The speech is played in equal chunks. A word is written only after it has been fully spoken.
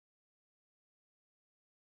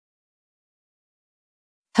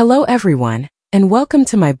Hello everyone, and welcome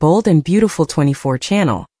to my Bold and Beautiful 24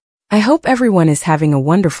 channel. I hope everyone is having a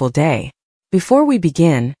wonderful day. Before we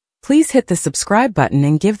begin, please hit the subscribe button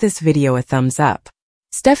and give this video a thumbs up.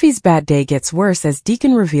 Steffy's bad day gets worse as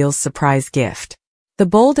Deacon reveals surprise gift. The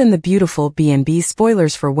Bold and the Beautiful B&B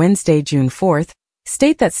spoilers for Wednesday, June 4th,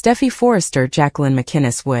 state that Steffy Forrester Jacqueline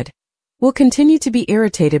McInnes will continue to be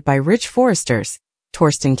irritated by Rich Forrester's,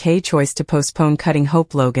 Torsten K. choice to postpone cutting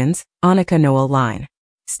Hope Logan's, Annika Noel line.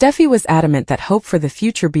 Steffy was adamant that Hope for the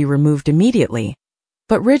future be removed immediately,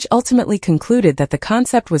 but Ridge ultimately concluded that the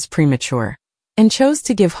concept was premature, and chose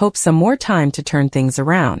to give Hope some more time to turn things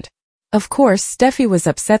around. Of course, Steffy was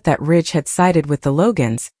upset that Ridge had sided with the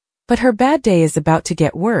Logans, but her bad day is about to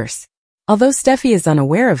get worse. Although Steffy is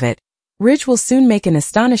unaware of it, Ridge will soon make an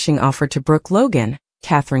astonishing offer to Brooke Logan,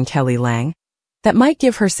 Catherine Kelly Lang, that might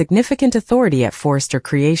give her significant authority at Forrester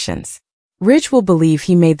Creations. Ridge will believe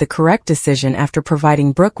he made the correct decision after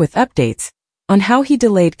providing Brooke with updates on how he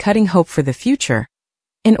delayed cutting Hope for the future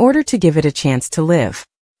in order to give it a chance to live.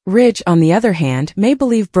 Ridge, on the other hand, may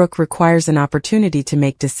believe Brooke requires an opportunity to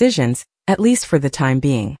make decisions, at least for the time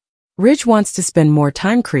being. Ridge wants to spend more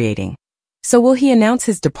time creating. So will he announce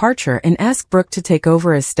his departure and ask Brooke to take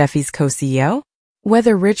over as Steffy's co-CEO?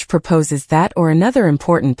 Whether Ridge proposes that or another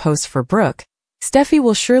important post for Brooke, Steffy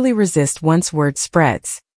will surely resist once word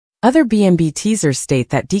spreads. Other B&B teasers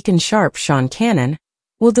state that Deacon Sean Cannon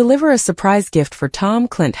will deliver a surprise gift for Tom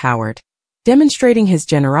Clint Howard, demonstrating his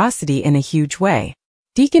generosity in a huge way.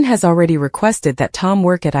 Deacon has already requested that Tom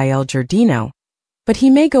work at Il Giardino, but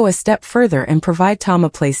he may go a step further and provide Tom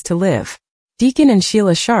a place to live. Deacon and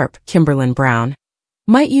Sheila Sharp, Kimberlyn Brown,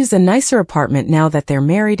 might use a nicer apartment now that they're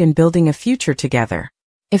married and building a future together.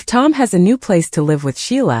 If Tom has a new place to live with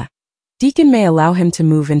Sheila, Deacon may allow him to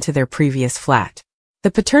move into their previous flat. The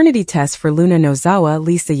paternity test for Luna Nozawa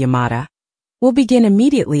Lisa Yamada will begin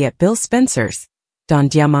immediately at Bill Spencer's, Don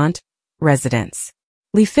Diamant, residence.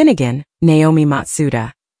 Lee Finnegan, Naomi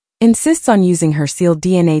Matsuda, insists on using her sealed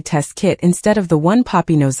DNA test kit instead of the one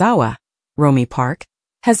Poppy Nozawa, Romy Park,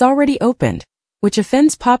 has already opened, which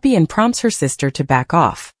offends Poppy and prompts her sister to back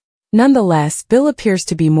off. Nonetheless, Bill appears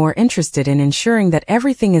to be more interested in ensuring that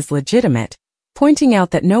everything is legitimate, pointing out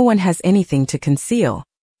that no one has anything to conceal.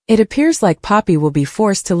 It appears like Poppy will be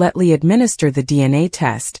forced to let Lee administer the DNA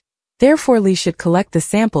test, therefore Lee should collect the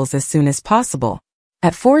samples as soon as possible.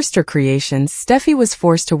 At Forrester Creations, Steffy was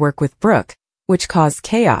forced to work with Brooke, which caused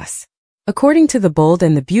chaos. According to the Bold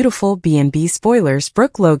and the Beautiful B&B spoilers,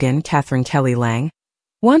 Brooke Logan, Catherine Kelly Lang,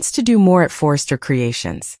 wants to do more at Forrester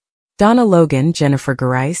Creations. Donna Logan, Jennifer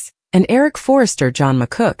Garais, and Eric Forrester, John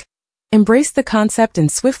McCook, embraced the concept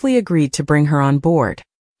and swiftly agreed to bring her on board.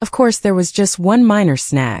 Of course, there was just one minor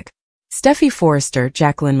snag. Steffy Forrester,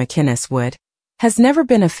 Jacqueline McInnes has never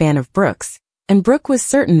been a fan of Brooke's, and Brooke was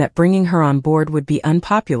certain that bringing her on board would be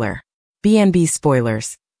unpopular. B&B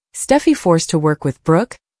spoilers. Steffy forced to work with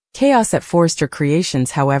Brooke. Chaos at Forrester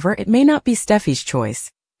Creations. However, it may not be Steffy's choice,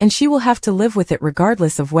 and she will have to live with it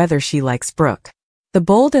regardless of whether she likes Brooke. The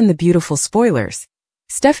Bold and the Beautiful spoilers.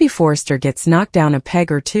 Steffy Forrester gets knocked down a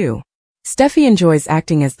peg or two. Steffy enjoys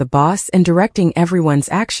acting as the boss and directing everyone's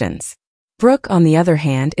actions. Brooke, on the other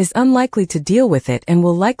hand, is unlikely to deal with it and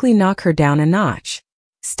will likely knock her down a notch.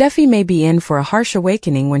 Steffy may be in for a harsh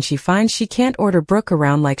awakening when she finds she can't order Brooke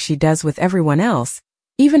around like she does with everyone else,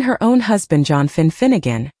 even her own husband John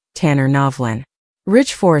Finnegan, Tanner Novlin.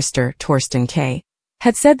 Rich Forrester, Torsten K.,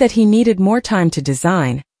 had said that he needed more time to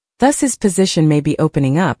design, thus his position may be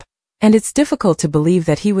opening up, and it's difficult to believe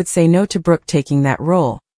that he would say no to Brooke taking that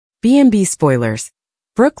role. B&B spoilers.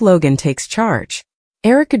 Brooke Logan takes charge.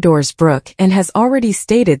 Eric adores Brooke and has already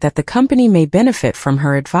stated that the company may benefit from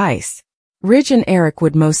her advice. Ridge and Eric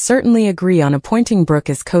would most certainly agree on appointing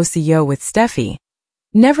Brooke as co-CEO with Steffy.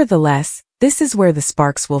 Nevertheless, this is where the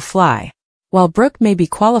sparks will fly. While Brooke may be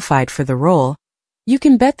qualified for the role, you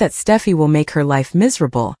can bet that Steffy will make her life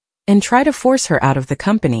miserable and try to force her out of the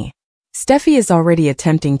company. Steffy is already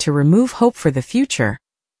attempting to remove Hope for the future,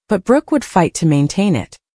 but Brooke would fight to maintain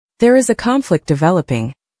it. There is a conflict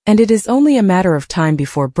developing, and it is only a matter of time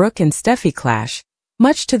before Brooke and Steffy clash,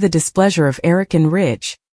 much to the displeasure of Eric and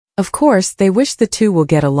Ridge. Of course, they wish the two will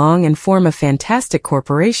get along and form a fantastic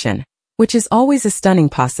corporation, which is always a stunning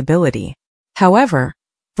possibility. However,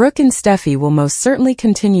 Brooke and Steffy will most certainly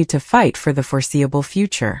continue to fight for the foreseeable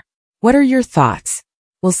future. What are your thoughts?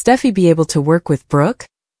 Will Steffy be able to work with Brooke?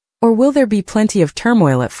 Or will there be plenty of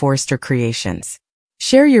turmoil at Forrester Creations?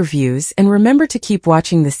 Share your views and remember to keep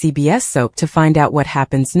watching the CBS soap to find out what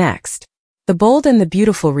happens next. The Bold and the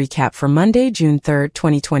Beautiful recap for Monday, June 3,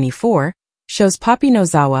 2024, shows Poppy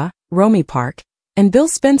Nozawa, Romy Park, and Bill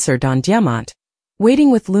Spencer Don Diamant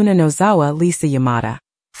Waiting with Luna Nozawa, Lisa Yamada,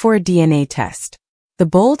 for a DNA test. The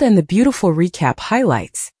bold and the beautiful recap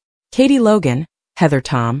highlights. Katie Logan, Heather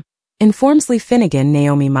Tom, informs Lee Finnegan,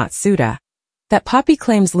 Naomi Matsuda, that Poppy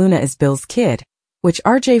claims Luna is Bill's kid, which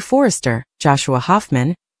R.J. Forrester, Joshua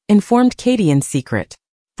Hoffman, informed Katie in secret.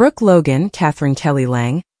 Brooke Logan, Catherine Kelly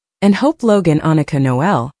Lang, and Hope Logan, Annika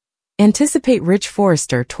Noel, anticipate Rich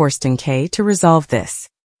Forrester, Torsten K. to resolve this.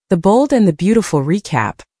 The bold and the beautiful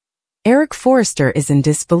recap. Eric Forrester is in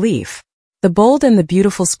disbelief. The bold and the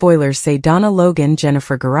beautiful spoilers say Donna Logan,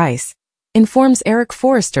 Jennifer Garais, informs Eric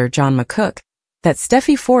Forrester, John McCook, that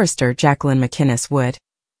Steffy Forrester, Jacqueline McInnes Wood,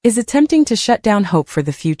 is attempting to shut down hope for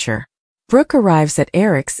the future. Brooke arrives at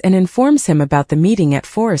Eric's and informs him about the meeting at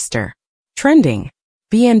Forrester. Trending.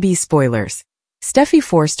 B&B spoilers. Steffy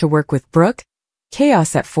forced to work with Brooke.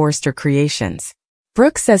 Chaos at Forrester Creations.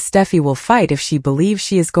 Brooke says Steffy will fight if she believes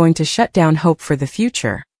she is going to shut down hope for the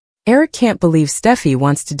future. Eric can't believe Steffy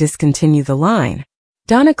wants to discontinue the line.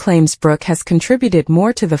 Donna claims Brooke has contributed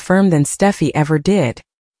more to the firm than Steffy ever did.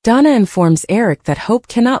 Donna informs Eric that Hope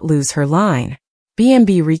cannot lose her line.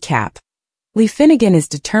 B&B recap. Lee Finnegan is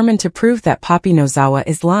determined to prove that Poppy Nozawa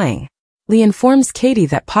is lying. Lee informs Katie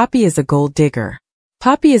that Poppy is a gold digger.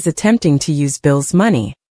 Poppy is attempting to use Bill's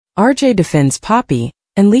money. RJ defends Poppy,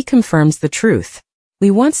 and Lee confirms the truth.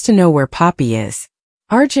 Lee wants to know where Poppy is.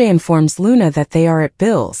 RJ informs Luna that they are at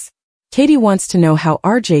Bill's. Katie wants to know how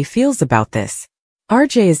RJ feels about this.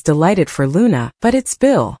 RJ is delighted for Luna, but it's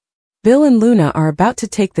Bill. Bill and Luna are about to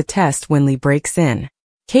take the test when Lee breaks in.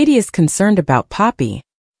 Katie is concerned about Poppy.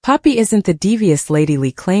 Poppy isn't the devious lady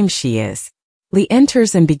Lee claims she is. Lee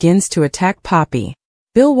enters and begins to attack Poppy.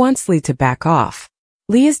 Bill wants Lee to back off.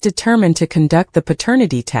 Lee is determined to conduct the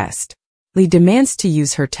paternity test. Lee demands to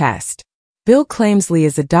use her test. Bill claims Lee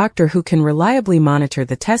is a doctor who can reliably monitor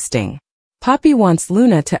the testing. Poppy wants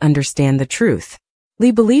Luna to understand the truth. Lee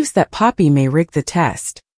believes that Poppy may rig the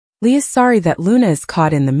test. Lee is sorry that Luna is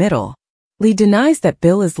caught in the middle. Lee denies that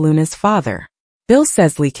Bill is Luna's father. Bill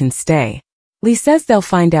says Lee can stay. Lee says they'll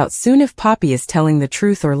find out soon if Poppy is telling the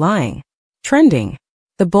truth or lying. Trending.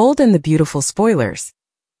 The bold and the beautiful spoilers.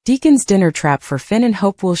 Deacon's dinner trap for Finn and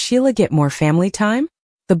Hope. Will Sheila get more family time?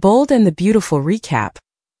 The bold and the beautiful recap.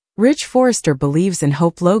 Rich Forrester believes in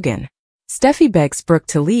Hope Logan. Steffy begs Brooke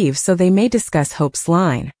to leave so they may discuss Hope's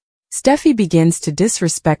line. Steffy begins to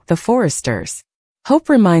disrespect the Forresters. Hope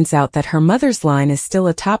reminds out that her mother's line is still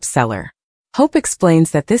a top seller. Hope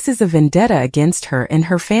explains that this is a vendetta against her and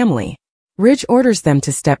her family. Ridge orders them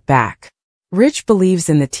to step back. Ridge believes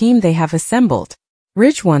in the team they have assembled.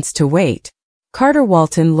 Ridge wants to wait. Carter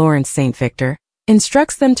Walton, Lawrence St. Victor,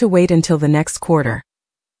 instructs them to wait until the next quarter.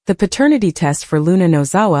 The paternity test for Luna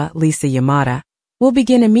Nozawa, Lisa Yamada, will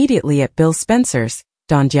begin immediately at Bill Spencer's,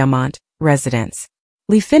 Don Diamant, residence.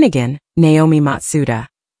 Lee Finnegan, Naomi Matsuda,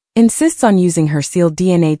 insists on using her sealed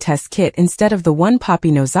DNA test kit instead of the one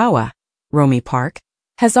Poppy Nozawa, Romy Park,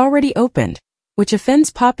 has already opened, which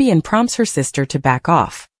offends Poppy and prompts her sister to back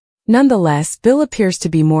off. Nonetheless, Bill appears to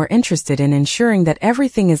be more interested in ensuring that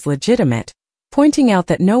everything is legitimate, pointing out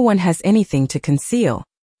that no one has anything to conceal.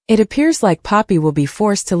 It appears like Poppy will be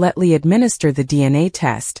forced to let Lee administer the DNA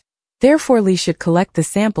test. Therefore, Lee should collect the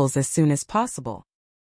samples as soon as possible.